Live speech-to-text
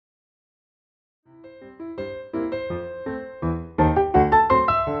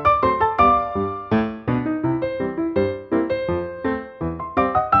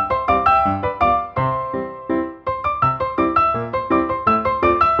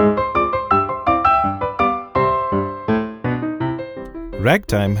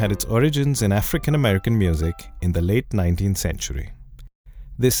Ragtime had its origins in African American music in the late 19th century.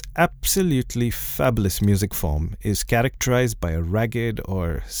 This absolutely fabulous music form is characterized by a ragged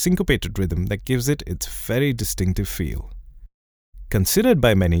or syncopated rhythm that gives it its very distinctive feel. Considered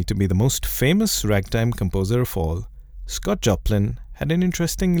by many to be the most famous ragtime composer of all, Scott Joplin had an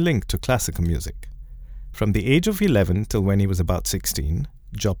interesting link to classical music. From the age of 11 till when he was about 16,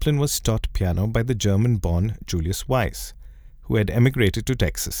 Joplin was taught piano by the German-born Julius Weiss, who had emigrated to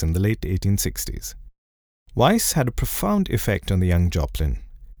Texas in the late 1860s. Weiss had a profound effect on the young Joplin.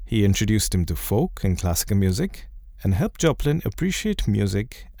 He introduced him to folk and classical music and helped Joplin appreciate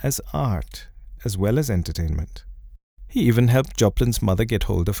music as art as well as entertainment. He even helped Joplin's mother get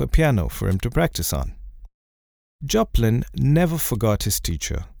hold of a piano for him to practice on. Joplin never forgot his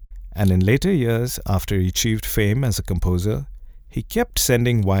teacher, and in later years, after he achieved fame as a composer, he kept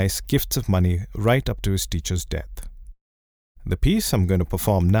sending Weiss gifts of money right up to his teacher's death. The piece I'm going to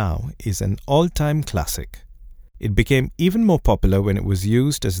perform now is an all-time classic. It became even more popular when it was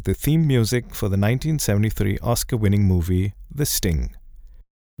used as the theme music for the 1973 Oscar-winning movie The Sting.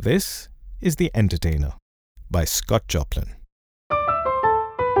 This is The Entertainer by Scott Joplin.